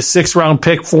 You get a 6th-round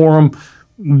pick for him.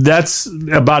 That's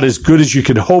about as good as you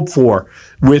could hope for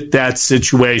with that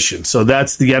situation. So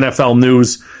that's the NFL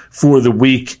news for the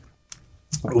week.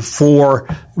 for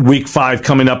week 5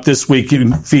 coming up this week.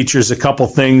 It features a couple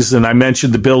things, and I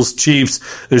mentioned the Bills Chiefs.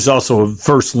 There's also a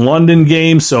first London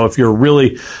game, so if you're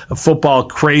really a football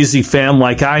crazy fan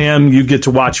like I am, you get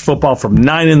to watch football from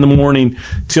 9 in the morning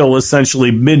till essentially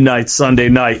midnight Sunday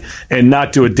night and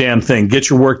not do a damn thing.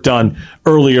 Get your work done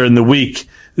earlier in the week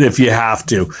if you have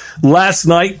to. Last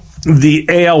night, the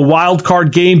AL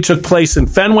wildcard game took place in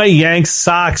Fenway. Yanks,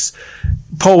 Sox,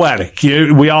 poetic.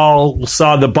 We all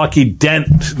saw the Bucky Dent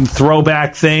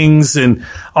throwback things and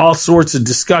all sorts of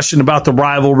discussion about the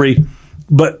rivalry.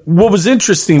 But what was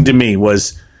interesting to me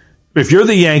was, if you're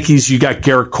the Yankees, you got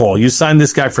Garrett Cole. You signed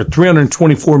this guy for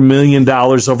 $324 million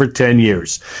over 10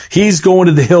 years. He's going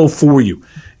to the hill for you.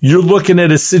 You're looking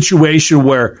at a situation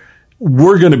where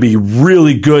we're going to be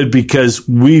really good because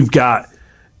we've got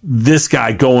this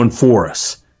guy going for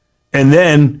us. And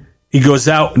then he goes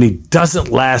out and he doesn't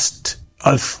last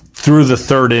through the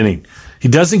 3rd inning. He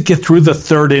doesn't get through the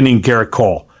 3rd inning, Garrett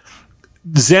Cole.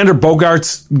 Xander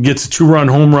Bogaerts gets a 2-run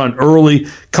home run early,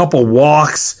 couple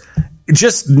walks.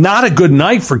 Just not a good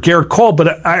night for Garrett Cole.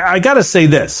 But I got to say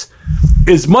this.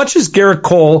 As much as Garrett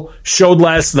Cole showed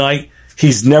last night,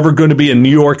 he's never going to be a New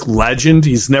York legend.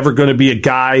 He's never going to be a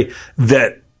guy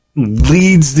that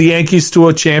leads the Yankees to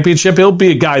a championship. He'll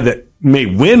be a guy that may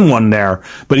win one there,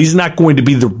 but he's not going to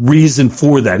be the reason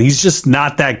for that. He's just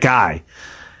not that guy.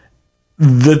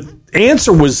 The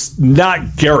answer was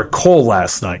not Garrett Cole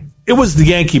last night. It was the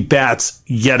Yankee bats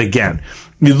yet again.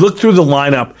 You look through the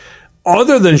lineup,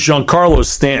 other than Giancarlo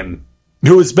Stanton,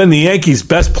 who has been the Yankees'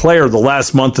 best player the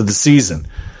last month of the season,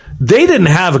 they didn't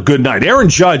have a good night. Aaron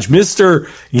Judge, Mr.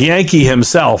 Yankee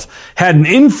himself, had an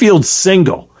infield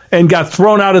single and got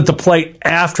thrown out at the plate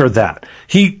after that.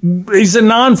 He's a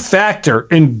non-factor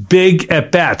in big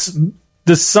at-bats.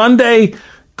 The Sunday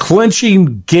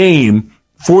clinching game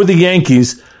for the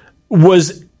Yankees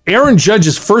was Aaron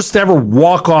Judge's first ever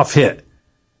walk-off hit.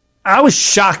 I was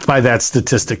shocked by that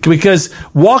statistic because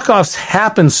walk-offs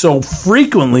happen so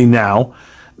frequently now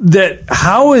that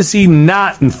how is he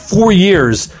not in 4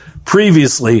 years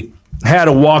previously had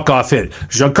a walk-off hit?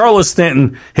 Giancarlo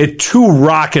Stanton hit 2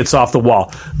 rockets off the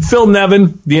wall. Phil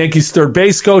Nevin, the Yankees' third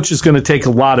base coach, is going to take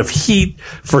a lot of heat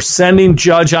for sending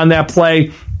Judge on that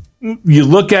play. You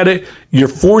look at it, you're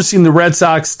forcing the Red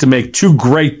Sox to make 2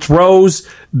 great throws.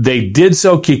 They did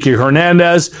so. Kike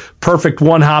Hernandez, perfect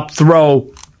one-hop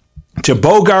throw to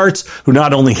Bogaerts, who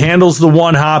not only handles the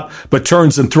one-hop, but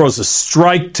turns and throws a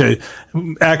strike to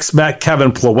ex-Met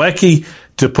Kevin Plawecki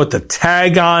to put the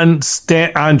tag on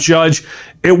Judge.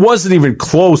 It wasn't even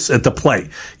close at the plate.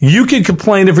 You can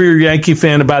complain if you're a Yankee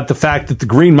fan about the fact that the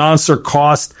Green Monster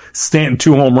cost Stanton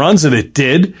 2 home runs, and it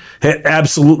did. Hit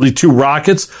absolutely 2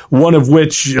 rockets, one of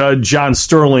which John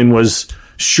Sterling was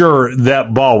sure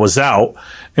that ball was out.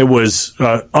 It was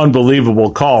an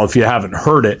unbelievable call if you haven't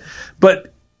heard it.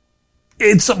 But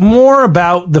it's more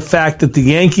about the fact that the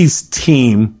Yankees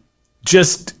team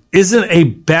just isn't a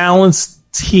balanced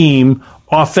team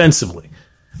offensively.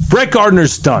 Brett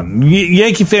Gardner's done.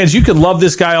 Yankee fans, you can love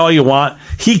this guy all you want.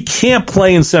 He can't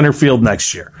play in center field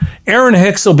next year. Aaron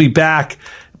Hicks will be back,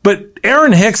 but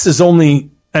Aaron Hicks is only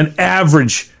an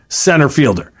average center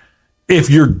fielder.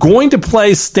 If you're going to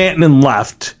play Stanton in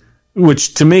left,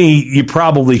 which to me you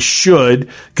probably should,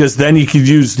 because then you could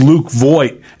use Luke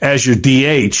Voit as your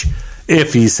DH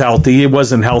if he's healthy. He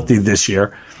wasn't healthy this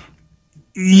year.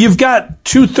 You've got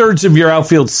 2/3 of your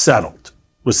outfield settled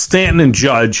with Stanton and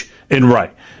Judge and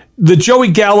Wright. The Joey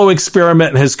Gallo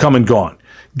experiment has come and gone.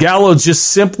 Gallo just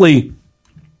simply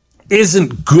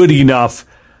isn't good enough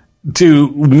to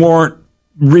warrant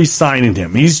re-signing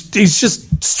him. He's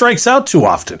just strikes out too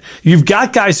often. You've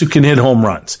got guys who can hit home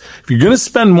runs. If you're going to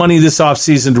spend money this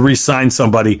offseason to re-sign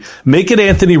somebody, make it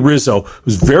Anthony Rizzo,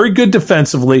 who's very good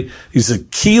defensively. He's a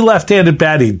key left-handed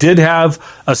bat. He did have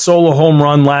a solo home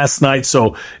run last night,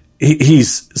 so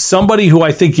he's somebody who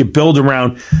I think you build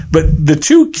around. But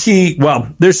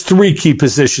there's 3 key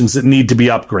positions that need to be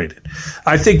upgraded.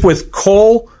 I think with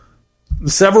Cole,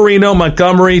 Severino,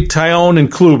 Montgomery, Tyone,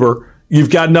 and Kluber, you've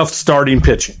got enough starting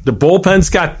pitching. The bullpen's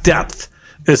got depth,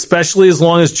 especially as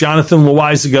long as Jonathan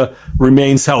Loaisiga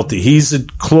remains healthy. He's a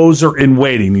closer in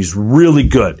waiting. He's really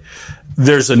good.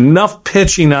 There's enough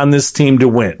pitching on this team to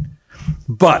win.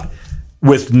 But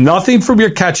with nothing from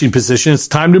your catching position, it's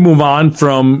time to move on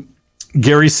from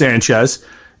Gary Sanchez.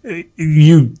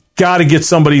 You got to get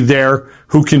somebody there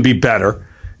who can be better.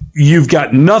 You've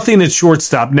got nothing at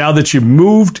shortstop now that you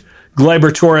moved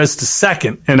Gleyber Torres to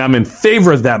second, and I'm in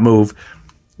favor of that move.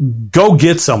 Go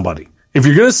get somebody. If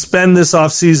you're going to spend this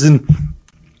offseason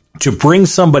to bring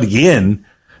somebody in,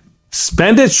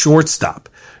 spend at shortstop.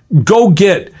 Go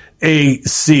get a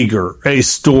Seager, a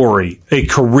Story, a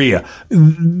Correa.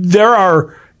 There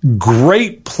are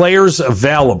great players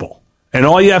available, and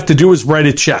all you have to do is write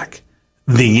a check.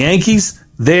 The Yankees,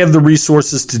 they have the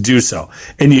resources to do so,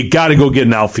 and you got to go get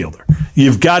an outfielder.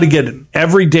 You've got to get an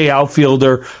everyday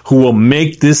outfielder who will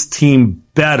make this team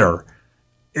better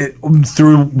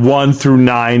through 1 through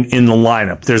 9 in the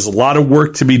lineup. There's a lot of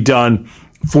work to be done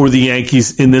for the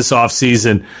Yankees in this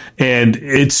offseason, and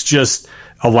it's just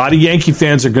a lot of Yankee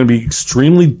fans are going to be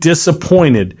extremely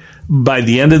disappointed by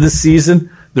the end of the season.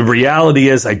 The reality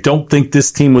is I don't think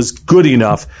this team was good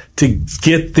enough to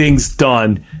get things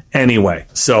done anyway.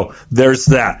 So there's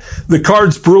that. The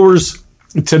Cards-Brewers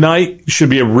tonight should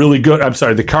be a really good. I'm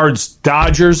sorry, the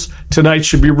Cards-Dodgers tonight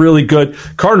should be really good.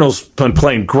 Cardinals been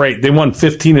playing great. They won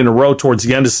 15 in a row towards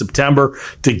the end of September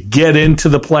to get into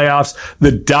the playoffs.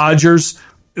 The Dodgers,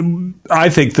 I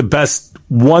think the best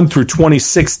 1 through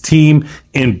 26 team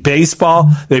in baseball.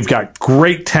 They've got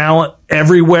great talent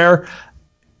everywhere.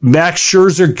 Max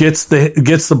Scherzer gets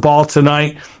the ball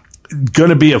tonight. Going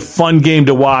to be a fun game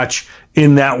to watch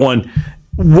in that one.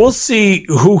 We'll see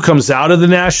who comes out of the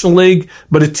National League,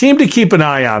 but a team to keep an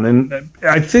eye on. And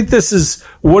I think this is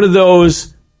one of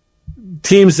those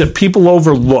teams that people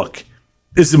overlook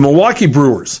is the Milwaukee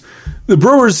Brewers. The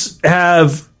Brewers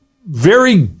have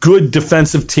very good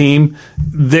defensive team.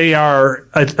 They are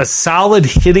a solid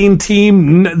hitting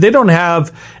team. They don't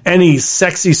have any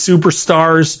sexy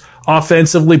superstars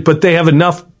offensively, but they have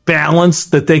enough balance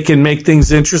that they can make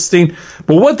things interesting.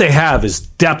 But what they have is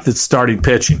depth at starting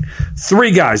pitching.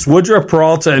 3 guys, Woodruff,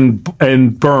 Peralta,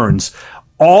 and Burns,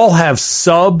 all have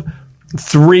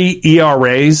sub-3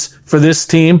 ERAs for this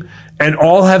team and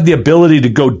all have the ability to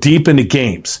go deep into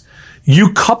games.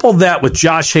 You couple that with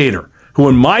Josh Hader, who,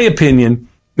 in my opinion,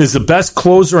 is the best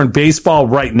closer in baseball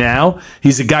right now.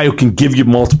 He's a guy who can give you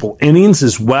multiple innings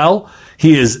as well.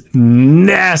 He is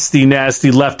nasty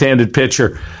left-handed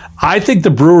pitcher. I think the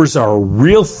Brewers are a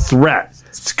real threat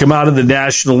to come out of the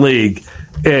National League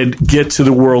and get to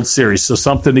the World Series. So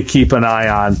something to keep an eye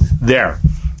on there.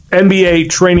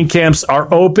 NBA training camps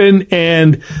are open,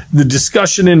 and the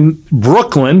discussion in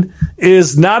Brooklyn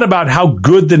is not about how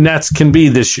good the Nets can be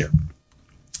this year.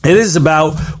 It is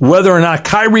about whether or not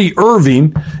Kyrie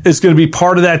Irving is going to be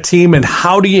part of that team and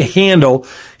how do you handle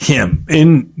him.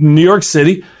 In New York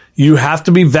City, you have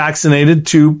to be vaccinated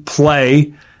to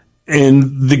play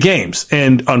in the games.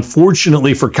 And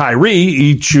unfortunately for Kyrie,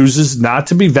 he chooses not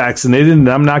to be vaccinated. And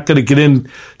I'm not going to get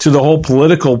into the whole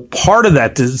political part of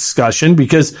that discussion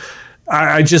because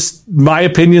my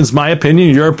opinion's my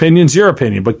opinion, your opinion's your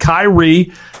opinion. But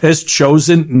Kyrie has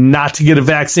chosen not to get a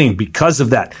vaccine. Because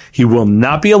of that, he will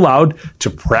not be allowed to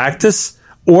practice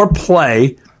or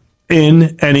play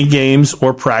in any games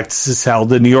or practices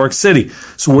held in New York City.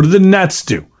 So what do the Nets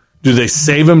do? Do they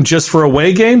save him just for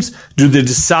away games? Do they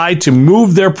decide to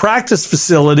move their practice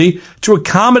facility to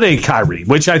accommodate Kyrie,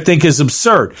 which I think is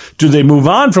absurd? Do they move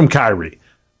on from Kyrie?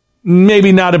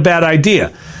 Maybe not a bad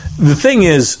idea. The thing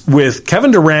is, with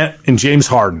Kevin Durant and James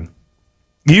Harden,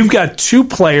 you've got 2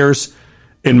 players,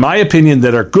 in my opinion,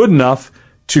 that are good enough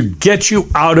to get you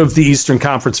out of the Eastern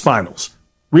Conference Finals.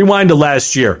 Rewind to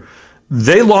last year.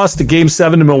 They lost a Game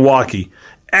 7 to Milwaukee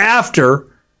after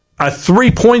a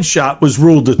 3-point shot was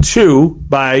ruled a 2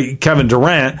 by Kevin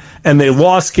Durant, and they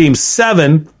lost Game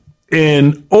 7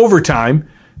 in overtime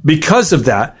because of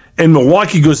that. And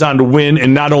Milwaukee goes on to win,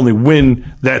 and not only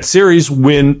win that series,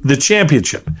 win the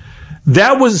championship.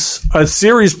 That was a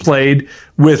series played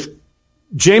with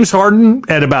James Harden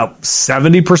at about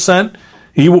 70%.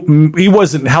 He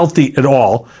wasn't healthy at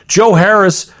all. Joe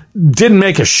Harris didn't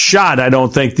make a shot, I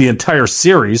don't think, the entire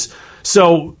series.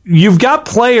 So you've got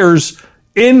players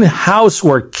in-house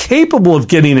who are capable of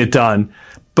getting it done,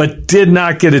 but did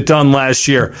not get it done last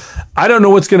year. I don't know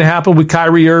what's going to happen with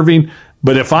Kyrie Irving,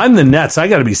 but if I'm the Nets, I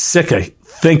got to be sick of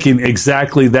thinking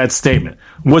exactly that statement.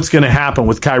 What's going to happen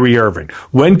with Kyrie Irving?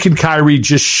 When can Kyrie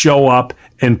just show up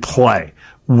and play?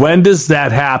 When does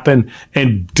that happen?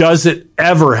 And does it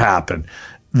ever happen?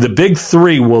 The big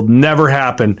 3 will never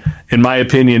happen, in my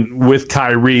opinion, with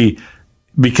Kyrie,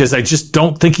 because I just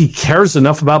don't think he cares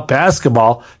enough about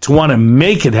basketball to want to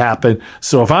make it happen.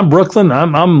 So if I'm Brooklyn,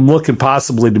 I'm looking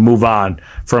possibly to move on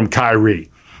from Kyrie.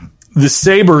 The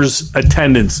Sabres'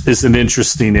 attendance is an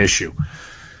interesting issue.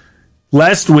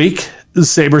 Last week, the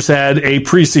Sabres had a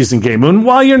preseason game. And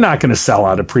while you're not going to sell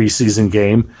out a preseason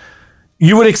game,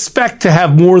 you would expect to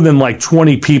have more than like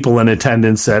 20 people in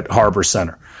attendance at Harbor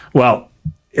Center. Well,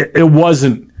 it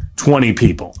wasn't 20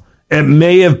 people. It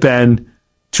may have been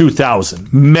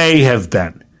 2,000, may have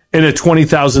been. In a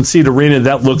 20,000 seat arena,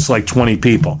 that looks like 20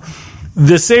 people.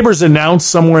 the Sabres announced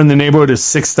somewhere in the neighborhood of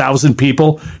 6,000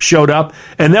 people showed up.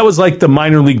 And that was like the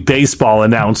minor league baseball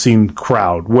announcing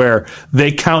crowd where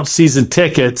they count season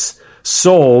tickets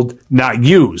sold, not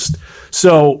used.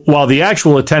 So while the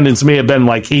actual attendance may have been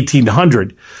like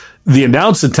 1,800, the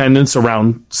announced attendance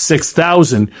around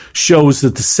 6,000 shows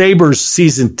that the Sabres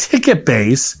season ticket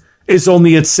base is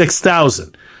only at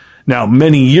 6,000. Now,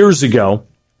 many years ago,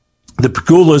 the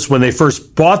Pegulas, when they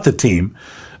first bought the team,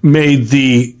 made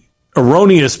the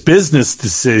erroneous business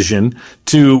decision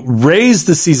to raise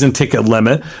the season ticket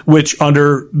limit, which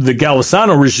under the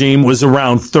Golisano regime was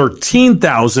around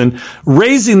 13,000,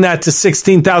 raising that to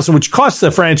 16,000, which cost the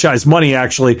franchise money,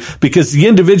 actually, because the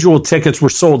individual tickets were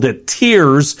sold at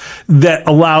tiers that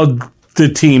allowed the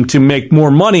team to make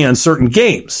more money on certain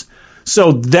games.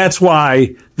 So that's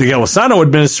why the Golisano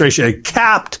administration had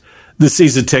capped the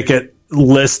season ticket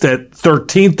list at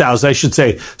 13,000. I should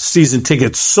say season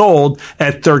tickets sold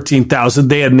at 13,000.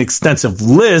 They had an extensive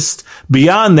list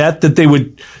beyond that they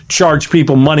would charge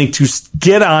people money to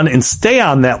get on and stay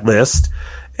on that list.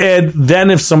 And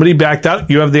then if somebody backed out,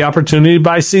 you have the opportunity to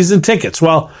buy season tickets.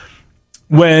 Well,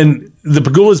 when the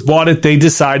Pegulas bought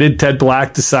it, Ted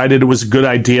Black decided it was a good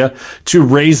idea to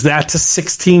raise that to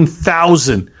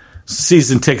 16,000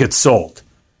 season tickets sold,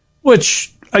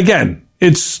 which again,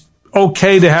 it's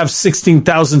okay to have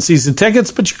 16,000 season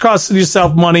tickets, but you're costing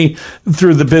yourself money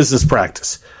through the business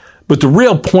practice. But the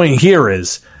real point here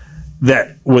is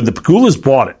that when the Pegulas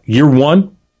bought it, year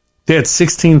one, they had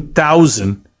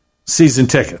 16,000 season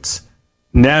tickets.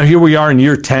 Now here we are in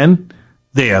year 10,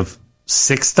 they have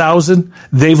 6,000.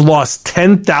 They've lost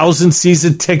 10,000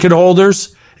 season ticket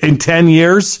holders in 10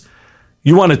 years.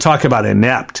 You want to talk about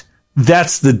inept.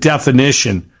 That's the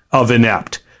definition of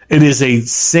inept. It is a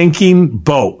sinking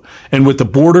boat. And with the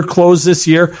border closed this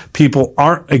year, people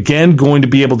aren't, again, going to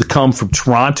be able to come from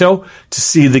Toronto to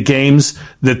see the games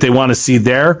that they want to see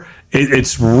there.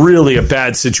 It's really a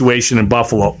bad situation in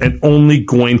Buffalo and only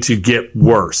going to get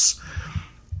worse.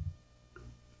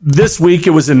 This week,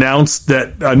 it was announced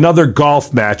that another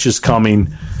golf match is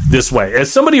coming this way.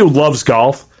 As somebody who loves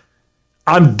golf,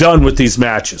 I'm done with these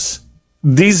matches.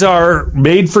 These are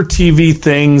made-for-TV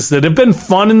things that have been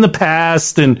fun in the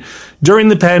past, and during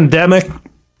the pandemic,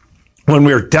 when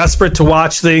we were desperate to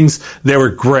watch things, they were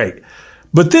great.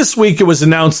 But this week, it was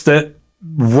announced that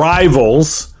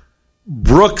rivals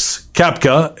Brooks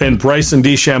Koepka and Bryson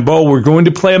DeChambeau were going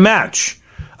to play a match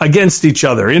against each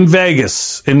other in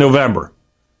Vegas in November.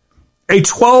 A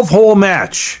 12-hole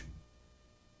match.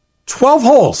 12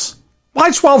 holes. Why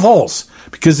 12 holes?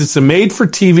 Because it's a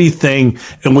made-for-TV thing,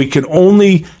 and we can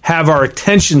only have our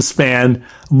attention span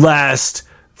last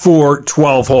for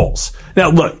 12 holes. Now,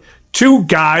 look, two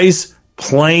guys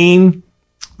playing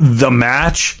the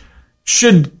match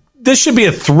this should be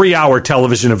a 3-hour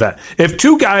television event. If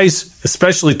two guys,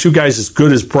 especially two guys as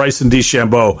good as Bryson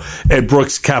DeChambeau and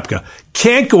Brooks Koepka,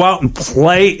 can't go out and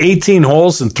play 18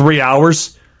 holes in 3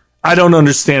 hours, I don't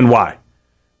understand why.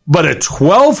 But a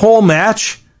 12-hole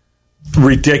match,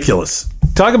 ridiculous.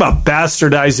 Talk about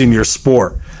bastardizing your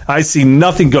sport. I see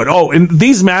nothing good. Oh, and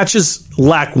these matches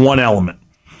lack one element.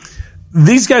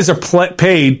 These guys are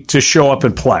paid to show up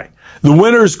and play. The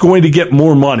winner is going to get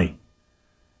more money.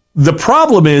 The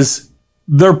problem is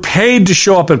they're paid to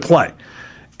show up and play.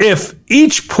 If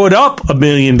each put up $1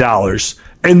 million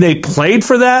and they played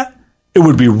for that, it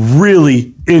would be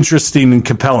really interesting and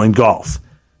compelling golf.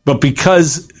 But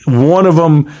because one of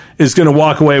them is going to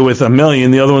walk away with $1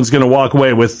 million, the other one's going to walk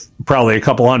away with probably a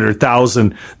couple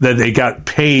 100,000 that they got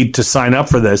paid to sign up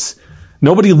for this,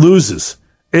 nobody loses.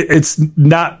 It's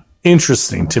not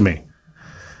interesting to me.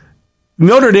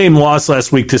 Notre Dame lost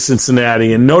last week to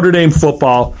Cincinnati, and Notre Dame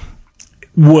football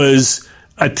was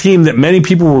a team that many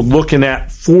people were looking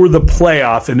at for the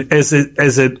playoff and as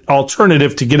an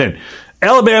alternative to get in.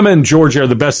 Alabama and Georgia are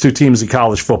the best two teams in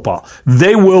college football.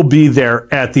 They will be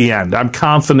there at the end. I'm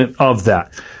confident of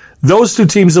that. Those two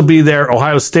teams will be there.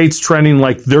 Ohio State's trending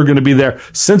like they're going to be there.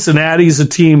 Cincinnati's a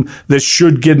team that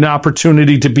should get an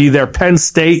opportunity to be there. Penn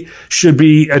State should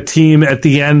be a team at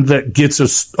the end that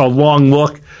gets a long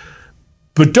look.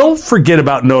 But don't forget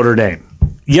about Notre Dame.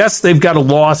 Yes, they've got a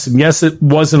loss, and yes, it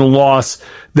wasn't a loss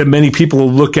that many people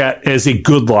will look at as a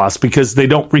good loss because they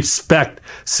don't respect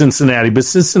Cincinnati. But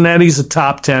Cincinnati's a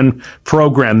top 10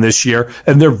 program this year,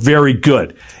 and they're very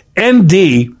good.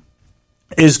 ND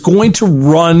is going to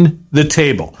run the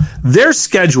table. Their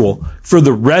schedule for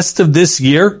the rest of this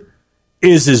year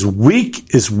is as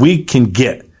weak can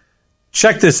get.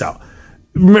 Check this out.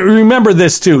 Remember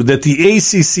this, too, that the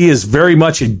ACC is very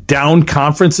much a down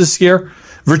conference this year.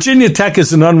 Virginia Tech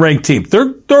is an unranked team.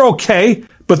 They're okay,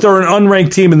 but they're an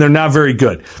unranked team and they're not very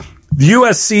good.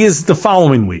 USC is the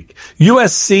following week.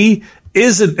 USC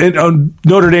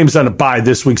Notre Dame's on a bye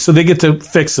this week, so they get to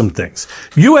fix some things.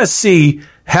 USC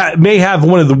may have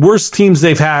one of the worst teams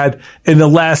they've had in the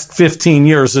last 15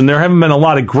 years, and there haven't been a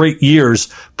lot of great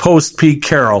years post Pete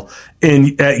Carroll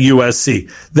at USC.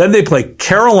 Then they play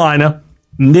Carolina,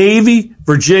 Navy,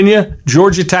 Virginia,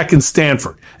 Georgia Tech, and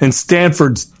Stanford. And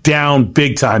Stanford's down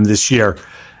big time this year.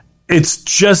 It's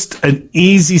just an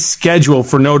easy schedule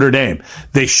for Notre Dame.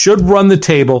 They should run the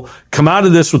table, come out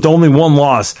of this with only one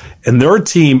loss, and their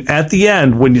team at the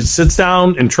end, when you sit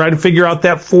down and try to figure out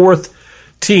that fourth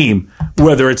team,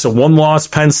 whether it's a one-loss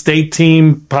Penn State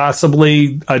team,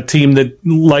 possibly a team that,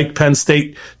 like Penn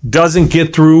State, doesn't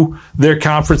get through their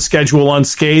conference schedule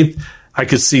unscathed, I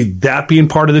could see that being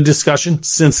part of the discussion.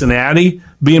 Cincinnati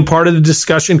being part of the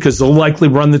discussion because they'll likely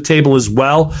run the table as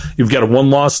well. You've got a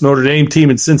one-loss Notre Dame team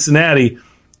in Cincinnati.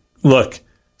 Look,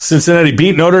 Cincinnati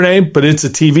beat Notre Dame, but it's a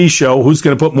TV show. Who's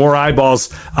going to put more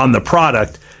eyeballs on the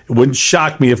product? It wouldn't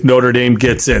shock me if Notre Dame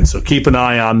gets in. So keep an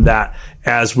eye on that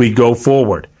as we go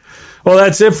forward. Well,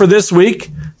 that's it for this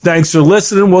week. Thanks for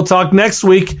listening. We'll talk next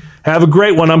week. Have a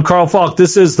great one. I'm Carl Falk.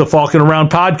 This is the Falcon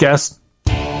Around Podcast.